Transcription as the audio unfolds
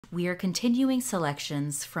We are continuing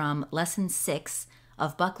selections from Lesson 6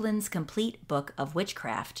 of Buckland's Complete Book of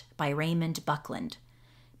Witchcraft by Raymond Buckland,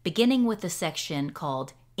 beginning with the section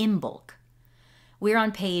called Imbolc. We're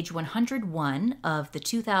on page 101 of the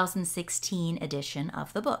 2016 edition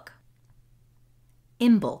of the book.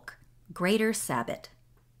 Imbolc, Greater Sabbat.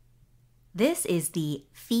 This is the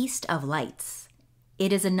Feast of Lights.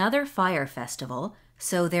 It is another fire festival,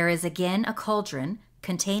 so there is again a cauldron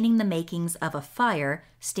containing the makings of a fire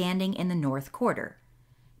standing in the north quarter.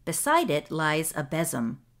 Beside it lies a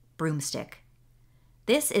besom, broomstick.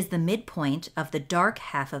 This is the midpoint of the dark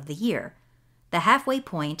half of the year, the halfway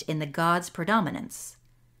point in the god's predominance.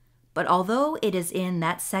 But although it is in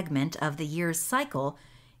that segment of the year's cycle,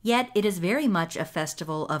 yet it is very much a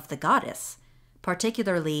festival of the goddess,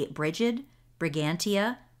 particularly Brigid,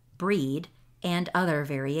 Brigantia, Breed, and other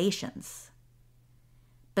variations.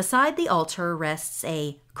 Beside the altar rests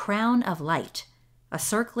a crown of light, a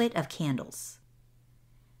circlet of candles.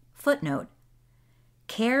 Footnote: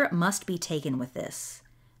 care must be taken with this.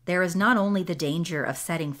 There is not only the danger of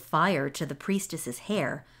setting fire to the priestess's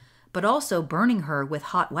hair, but also burning her with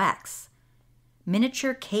hot wax.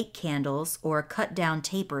 Miniature cake candles or cut-down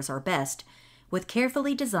tapers are best, with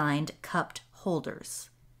carefully designed cupped holders.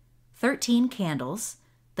 13 candles,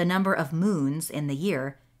 the number of moons in the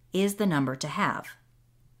year, is the number to have.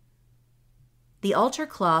 The altar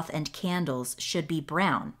cloth and candles should be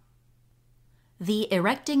brown. The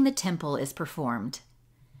erecting the temple is performed.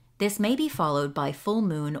 This may be followed by full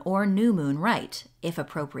moon or new moon rite, if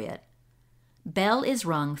appropriate. Bell is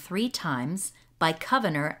rung 3 times by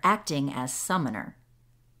covener acting as summoner.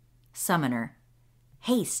 Summoner: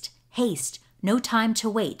 haste, haste, no time to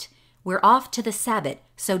wait. We're off to the sabbat,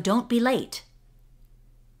 so don't be late.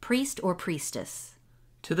 Priest or priestess: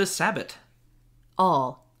 To the sabbat.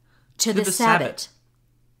 All: to the sabbat. sabbat.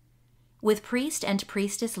 With priest and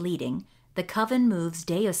priestess leading, the coven moves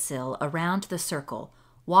deosil around the circle,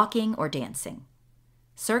 walking or dancing.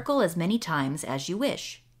 Circle as many times as you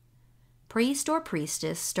wish. Priest or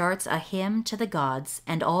priestess starts a hymn to the gods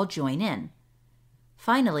and all join in.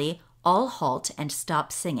 Finally, all halt and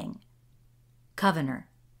stop singing. Covener: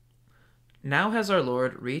 Now has our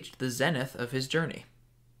Lord reached the zenith of his journey.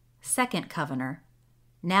 Second covener: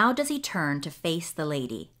 now does he turn to face the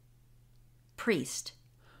lady. Priest: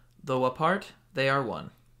 Though apart, they are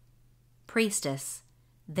one. Priestess: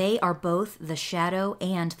 they are both the shadow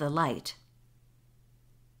and the light.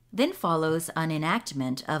 Then follows an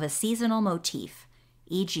enactment of a seasonal motif,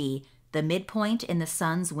 e.g., the midpoint in the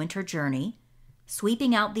sun's winter journey,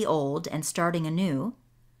 sweeping out the old and starting anew,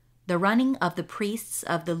 the running of the priests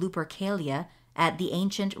of the Lupercalia at the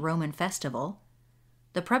ancient Roman festival,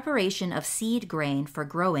 the preparation of seed grain for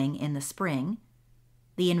growing in the spring,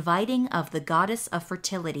 the inviting of the goddess of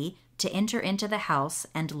fertility to enter into the house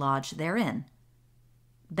and lodge therein.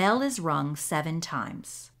 Bell is rung 7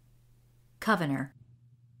 times. Covener: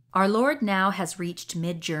 our Lord now has reached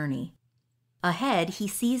mid-journey. Ahead he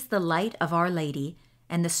sees the light of Our Lady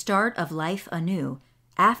and the start of life anew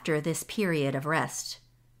after this period of rest.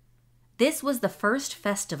 This was the first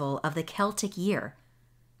festival of the Celtic year.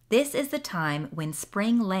 This is the time when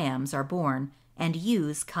spring lambs are born and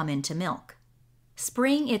ewes come into milk.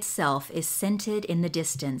 Spring itself is scented in the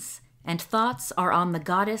distance, and thoughts are on the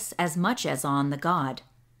goddess as much as on the god.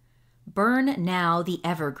 Burn now the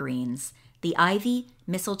evergreens, the ivy,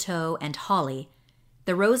 mistletoe, and holly,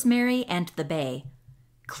 the rosemary and the bay.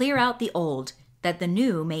 Clear out the old, that the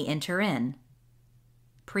new may enter in.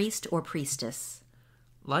 Priest or priestess: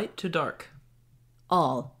 Light to dark.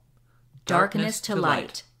 All: darkness to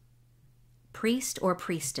light. Priest or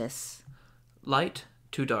priestess: Light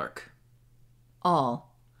to dark.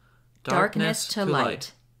 All: darkness to light.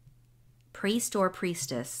 light. Priest or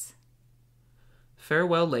priestess: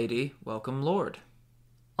 Farewell, lady, welcome, Lord.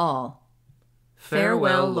 All: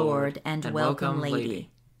 farewell, Lord, and welcome, lady.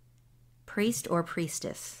 Priest or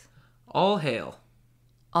priestess: All hail.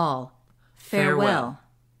 All: farewell.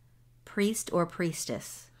 Priest or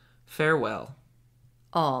priestess: Farewell.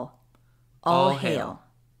 All: All hail. hail.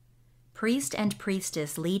 Priest and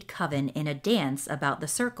priestess lead coven in a dance about the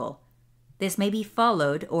circle. This may be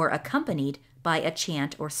followed or accompanied by a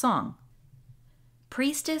chant or song.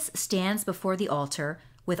 Priestess stands before the altar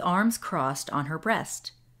with arms crossed on her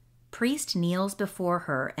breast. Priest kneels before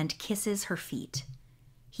her and kisses her feet.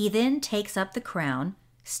 He then takes up the crown,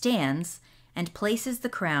 stands, and places the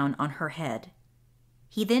crown on her head.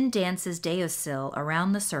 He then dances deosil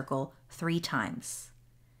around the circle 3 times.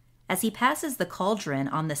 As he passes the cauldron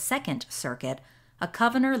on the 2nd circuit, a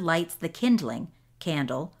covener lights the kindling,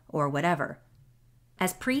 candle, or whatever.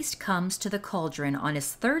 As priest comes to the cauldron on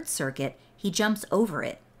his 3rd circuit, he jumps over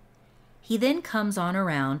it, He then comes on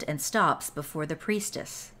around and stops before the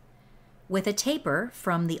priestess. With a taper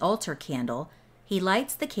from the altar candle, he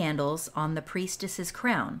lights the candles on the priestess's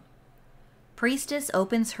crown. Priestess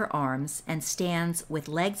opens her arms and stands with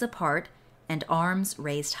legs apart and arms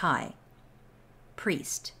raised high.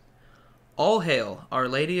 Priest. All hail, Our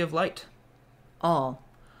Lady of Light. All.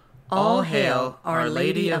 All hail, Our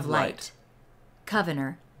Lady of Light.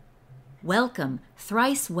 Covener. Welcome,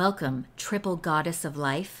 thrice welcome, triple goddess of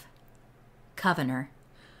life. Covener.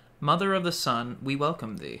 Mother of the Sun, we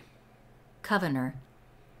welcome thee. Covener.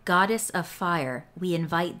 Goddess of fire, we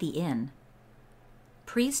invite thee in.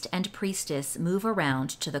 Priest and priestess move around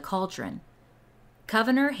to the cauldron.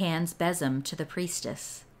 Covener hands besom to the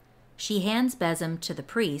priestess. She hands besom to the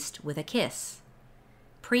priest with a kiss.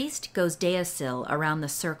 Priest goes deosil around the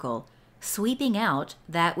circle, sweeping out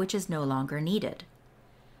that which is no longer needed.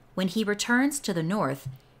 When he returns to the north,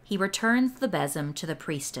 he returns the besom to the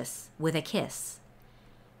priestess with a kiss.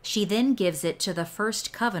 She then gives it to the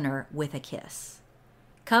first covener with a kiss.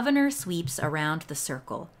 Covener sweeps around the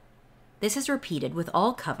circle. This is repeated with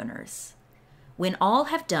all coveners. When all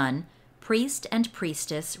have done, priest and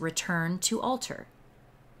priestess return to altar.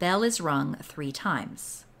 Bell is rung 3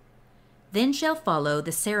 times. Then shall follow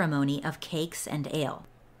the ceremony of cakes and ale.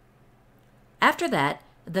 After that,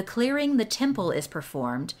 the clearing the temple is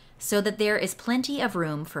performed so that there is plenty of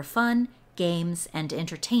room for fun, games, and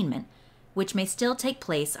entertainment, which may still take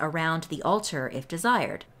place around the altar if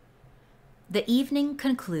desired. The evening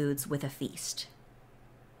concludes with a feast.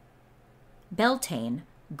 Beltane,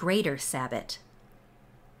 Greater Sabbat.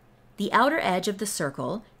 The outer edge of the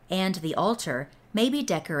circle and the altar may be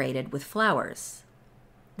decorated with flowers.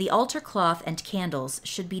 The altar cloth and candles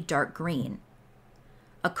should be dark green.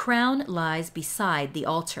 A crown lies beside the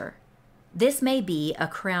altar. This may be a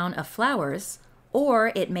crown of flowers,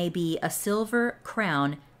 or it may be a silver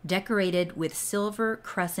crown decorated with silver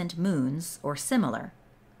crescent moons or similar.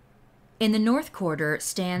 In the north quarter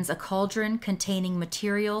stands a cauldron containing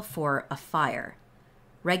material for a fire,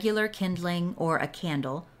 regular kindling or a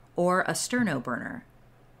candle, or a sterno burner.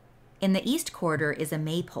 In the east quarter is a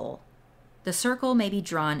maypole. The circle may be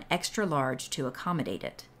drawn extra large to accommodate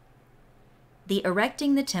it. The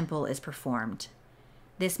erecting the temple is performed.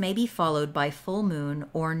 This may be followed by full moon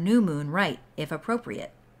or new moon rite, if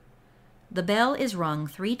appropriate. The bell is rung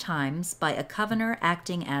 3 times by a covener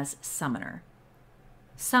acting as summoner.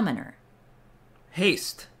 Summoner.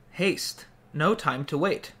 Haste, haste, no time to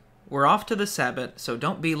wait. We're off to the Sabbat, so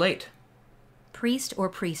don't be late. Priest or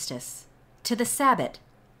priestess. To the Sabbat.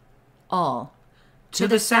 All. To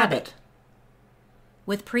the Sabbat.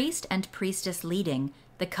 With priest and priestess leading,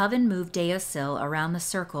 the coven move deosil around the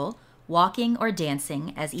circle, walking or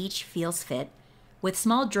dancing as each feels fit, with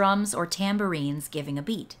small drums or tambourines giving a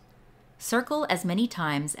beat. Circle as many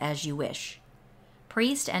times as you wish.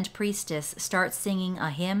 Priest and priestess start singing a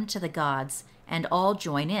hymn to the gods, and all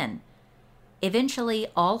join in. Eventually,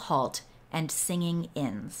 all halt, and singing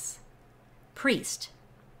ends. Priest.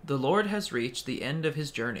 The Lord has reached the end of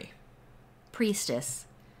his journey. Priestess.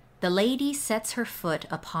 The lady sets her foot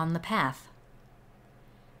upon the path.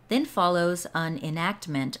 Then follows an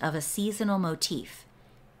enactment of a seasonal motif,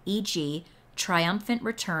 e.g., triumphant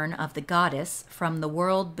return of the goddess from the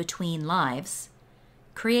world between lives,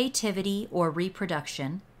 creativity or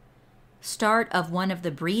reproduction, start of one of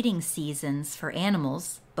the breeding seasons for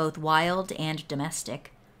animals, both wild and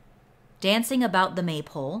domestic, dancing about the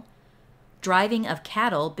maypole, driving of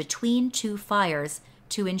cattle between 2 fires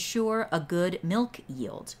to ensure a good milk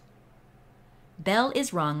yield. Bell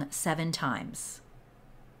is rung 7 times.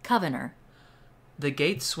 Covener. The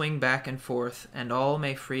gates swing back and forth, and all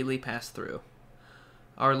may freely pass through.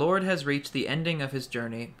 Our Lord has reached the ending of his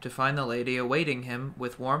journey to find the lady awaiting him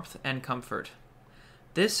with warmth and comfort.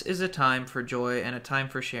 This is a time for joy and a time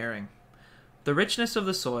for sharing. The richness of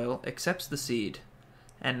the soil accepts the seed,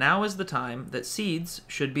 and now is the time that seeds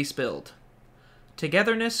should be spilled.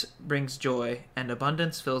 Togetherness brings joy, and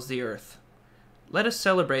abundance fills the earth. Let us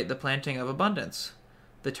celebrate the planting of abundance,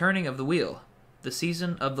 the turning of the wheel, the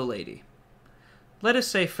season of the lady. Let us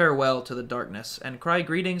say farewell to the darkness, and cry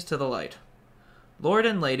greetings to the light. Lord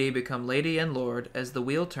and lady become lady and lord as the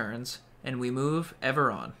wheel turns, and we move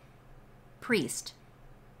ever on. Priest.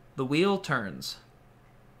 The wheel turns.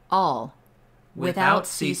 All. Without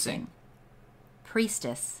ceasing.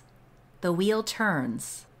 Priestess. The wheel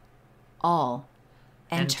turns. All.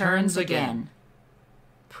 And turns again.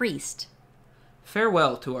 Priest.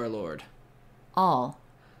 Farewell to our Lord. All.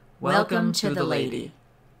 Welcome to the lady.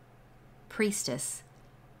 Priestess.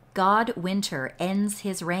 God Winter ends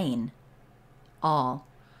his reign. All.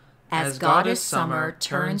 As Goddess Summer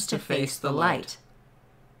turns to face the light.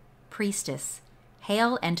 priestess,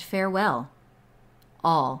 hail and farewell.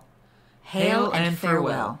 All, hail and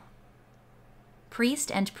farewell.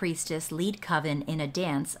 Priest and priestess lead coven in a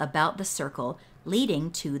dance about the circle leading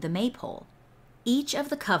to the maypole. Each of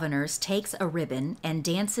the coveners takes a ribbon and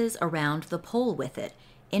dances around the pole with it,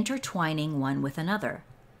 intertwining one with another.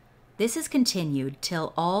 This is continued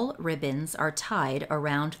till all ribbons are tied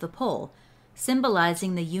around the pole,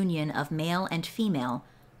 symbolizing the union of male and female,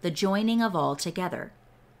 the joining of all together.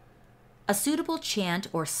 A suitable chant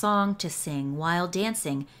or song to sing while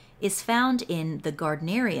dancing is found in the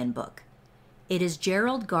Gardnerian book. It is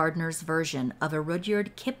Gerald Gardner's version of a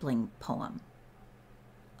Rudyard Kipling poem.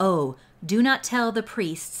 Oh, do not tell the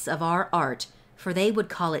priests of our art, for they would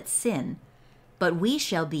call it sin, but we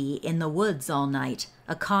shall be in the woods all night,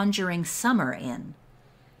 a conjuring summer in.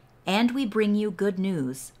 And we bring you good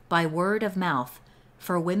news, by word of mouth,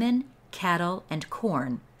 for women, cattle, and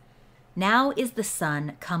corn. Now is the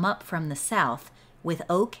sun come up from the south, with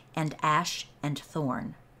oak and ash and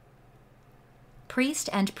thorn. Priest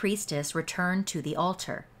and priestess return to the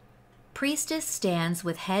altar. Priestess stands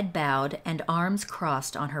with head bowed and arms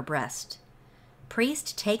crossed on her breast.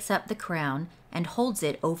 Priest takes up the crown and holds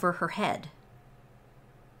it over her head.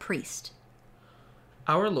 Priest.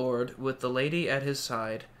 Our Lord, with the lady at his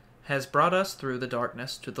side, has brought us through the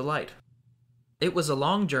darkness to the light. It was a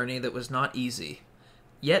long journey that was not easy.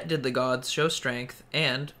 Yet did the gods show strength,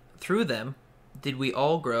 and, through them, did we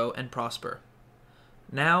all grow and prosper.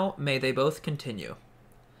 Now may they both continue.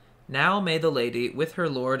 Now may the lady, with her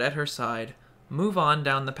lord at her side, move on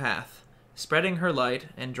down the path, spreading her light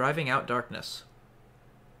and driving out darkness.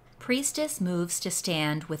 Priestess moves to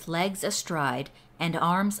stand with legs astride and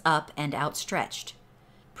arms up and outstretched.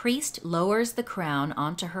 Priest lowers the crown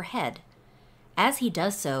onto her head. As he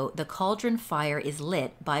does so, the cauldron fire is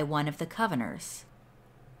lit by one of the coveners.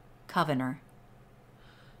 Covener.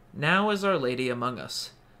 Now is our lady among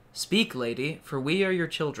us. Speak, lady, for we are your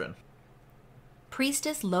children.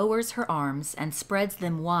 Priestess lowers her arms and spreads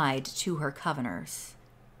them wide to her coveners.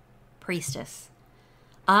 Priestess.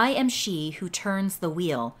 I am she who turns the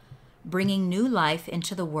wheel, bringing new life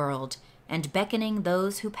into the world and beckoning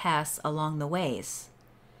those who pass along the ways.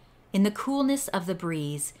 In the coolness of the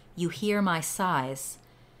breeze, you hear my sighs.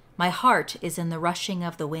 My heart is in the rushing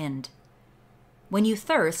of the wind. When you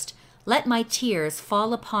thirst, let my tears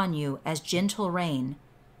fall upon you as gentle rain.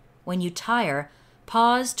 When you tire,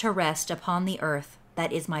 pause to rest upon the earth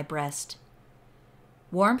that is my breast.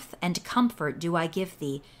 Warmth and comfort do I give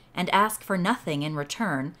thee, and ask for nothing in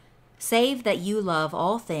return, save that you love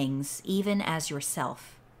all things, even as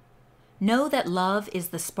yourself. Know that love is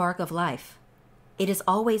the spark of life. It is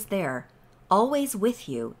always there, always with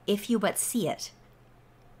you, if you but see it.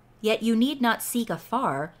 Yet you need not seek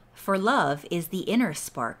afar, for love is the inner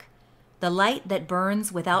spark, the light that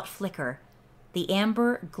burns without flicker, the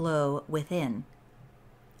amber glow within.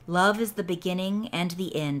 Love is the beginning and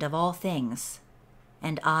the end of all things,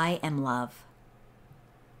 and I am love.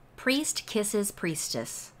 Priest kisses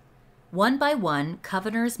priestess. One by one,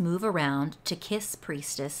 coveners move around to kiss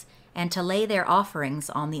priestess and to lay their offerings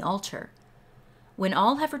on the altar. When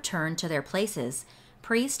all have returned to their places,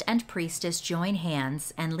 priest and priestess join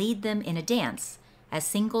hands and lead them in a dance, as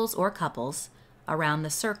singles or couples, around the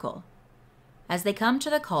circle. As they come to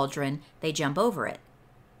the cauldron, they jump over it.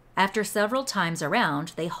 After several times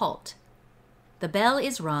around, they halt. The bell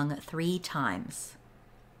is rung 3 times.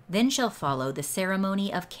 Then shall follow the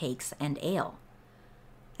ceremony of cakes and ale.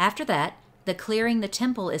 After that, the clearing the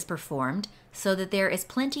temple is performed so that there is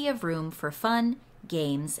plenty of room for fun,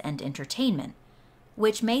 games, and entertainment,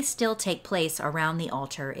 which may still take place around the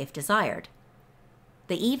altar if desired.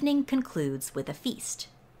 The evening concludes with a feast.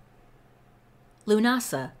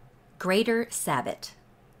 Lughnasadh, Greater Sabbat.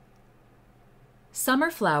 Summer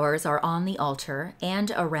flowers are on the altar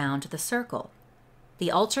and around the circle. The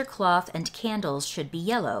altar cloth and candles should be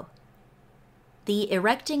yellow. The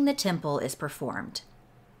erecting the temple is performed.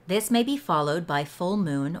 This may be followed by full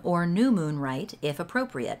moon or new moon rite if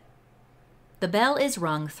appropriate. The bell is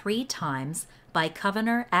rung 3 times by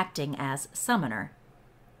covener acting as summoner.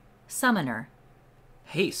 Summoner.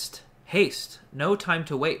 Haste, haste, no time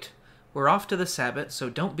to wait. We're off to the Sabbat, so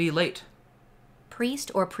don't be late.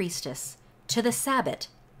 Priest or priestess. To the Sabbat.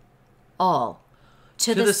 All.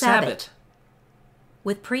 To the Sabbat.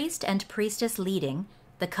 With priest and priestess leading,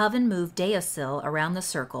 the coven move deosil around the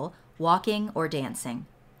circle, walking or dancing.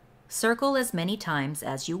 Circle as many times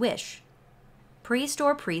as you wish. Priest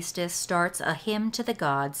or priestess starts a hymn to the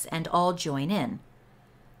gods and all join in.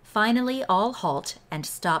 Finally, all halt and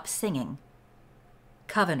stop singing.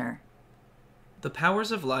 Covener. The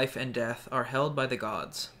powers of life and death are held by the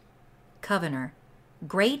gods. Covener.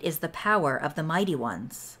 Great is the power of the mighty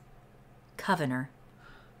ones. Covener.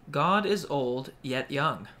 God is old, yet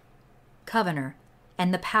young. Covener,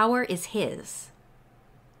 and the power is his.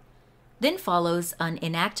 Then follows an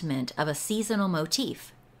enactment of a seasonal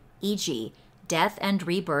motif, e.g., death and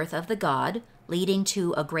rebirth of the god, leading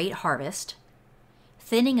to a great harvest,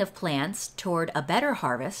 thinning of plants toward a better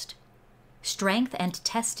harvest, strength and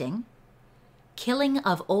testing, killing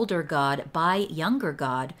of older god by younger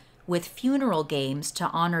god with funeral games to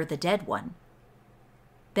honor the dead one.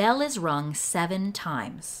 Bell is rung 7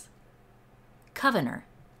 times. Covener.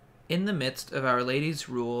 In the midst of Our Lady's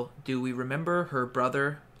rule do we remember her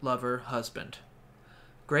brother, lover, husband.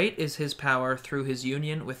 Great is his power through his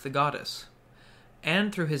union with the goddess,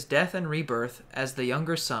 and through his death and rebirth as the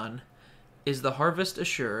younger son is the harvest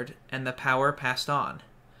assured and the power passed on,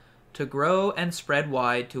 to grow and spread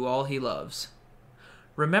wide to all he loves.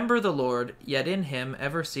 Remember the Lord, yet in him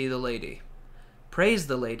ever see the Lady. Praise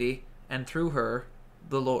the Lady, and through her,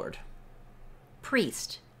 the Lord.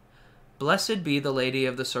 Priest. Blessed be the Lady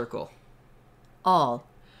of the Circle. All.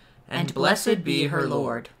 And blessed be her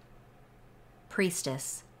Lord.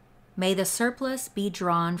 Priestess. May the surplus be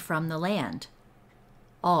drawn from the land.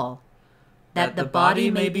 All. That the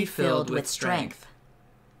body may be filled with strength.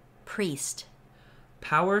 Priest.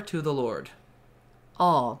 Power to the Lord.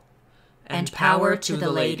 All. And power to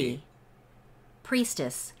the Lady.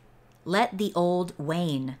 Priestess. Let the old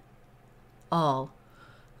wane. All.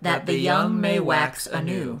 That the young may wax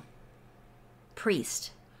anew.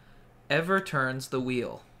 Priest. Ever turns the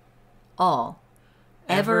wheel. All.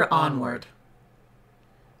 Ever onward.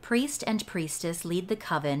 Priest and priestess lead the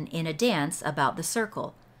coven in a dance about the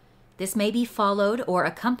circle. This may be followed or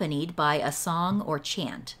accompanied by a song or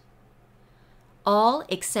chant. All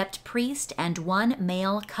except priest and 1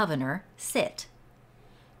 male covener sit.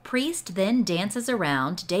 Priest then dances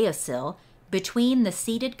around deosil between the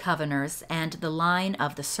seated coveners and the line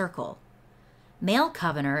of the circle. Male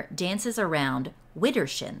covener dances around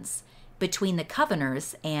widdershins between the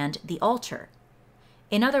coveners and the altar.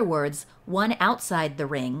 In other words, one outside the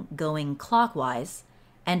ring going clockwise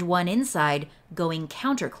and one inside going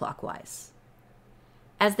counterclockwise.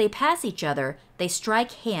 As they pass each other, they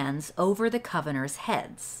strike hands over the coveners'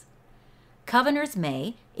 heads. Coveners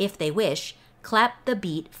may, if they wish, clap the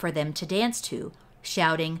beat for them to dance to,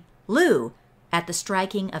 shouting, "Lu!" at the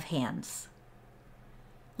striking of hands.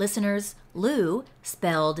 Listeners, Lu,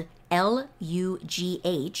 spelled Lugh,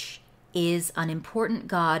 is an important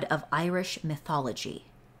god of Irish mythology.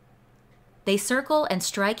 They circle and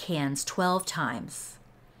strike hands 12 times.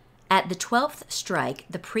 At the 12th strike,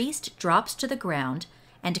 the priest drops to the ground,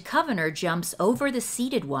 and covener jumps over the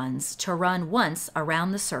seated ones to run once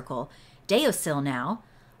around the circle, deosil now,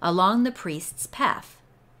 along the priest's path.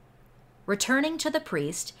 Returning to the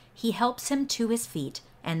priest, he helps him to his feet,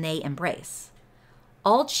 and they embrace.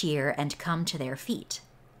 All cheer and come to their feet.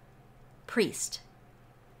 Priest.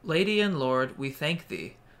 Lady and Lord, we thank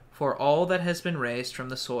thee for all that has been raised from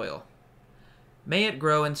the soil. May it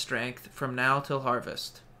grow in strength from now till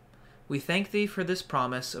harvest. We thank thee for this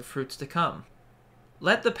promise of fruits to come.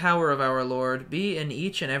 Let the power of our Lord be in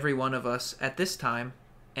each and every one of us at this time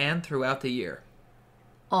and throughout the year.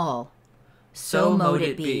 All. So mote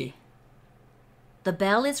it be. The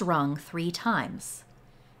bell is rung 3 times.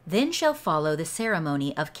 Then shall follow the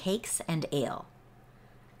ceremony of cakes and ale.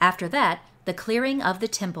 After that, the clearing of the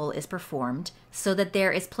temple is performed so that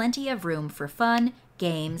there is plenty of room for fun,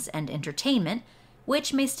 games, and entertainment,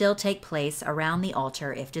 which may still take place around the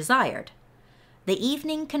altar if desired. The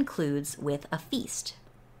evening concludes with a feast.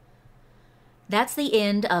 That's the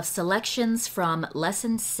end of selections from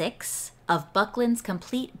Lesson 6 of Buckland's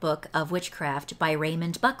complete book of Witchcraft by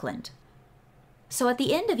Raymond Buckland. So at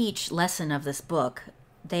the end of each lesson of this book,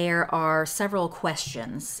 there are several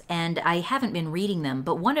questions, and I haven't been reading them,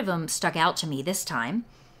 but one of them stuck out to me this time.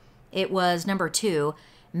 It was number 2,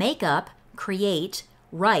 make up, create,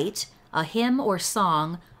 write a hymn or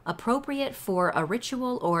song appropriate for a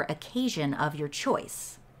ritual or occasion of your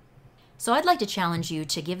choice. So I'd like to challenge you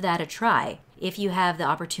to give that a try. If you have the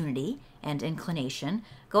opportunity and inclination,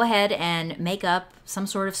 go ahead and make up some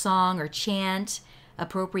sort of song or chant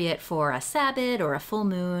appropriate for a sabbat or a full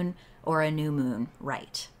moon or a new moon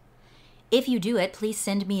rite. If you do it, please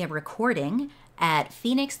send me a recording at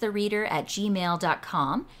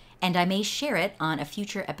phoenixthereader@gmail.com, and I may share it on a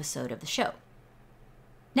future episode of the show.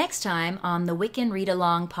 Next time on the Wiccan Read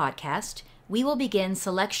Along podcast, we will begin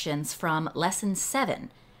selections from Lesson 7,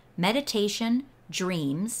 Meditation,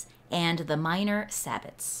 Dreams, and the Minor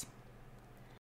Sabbats.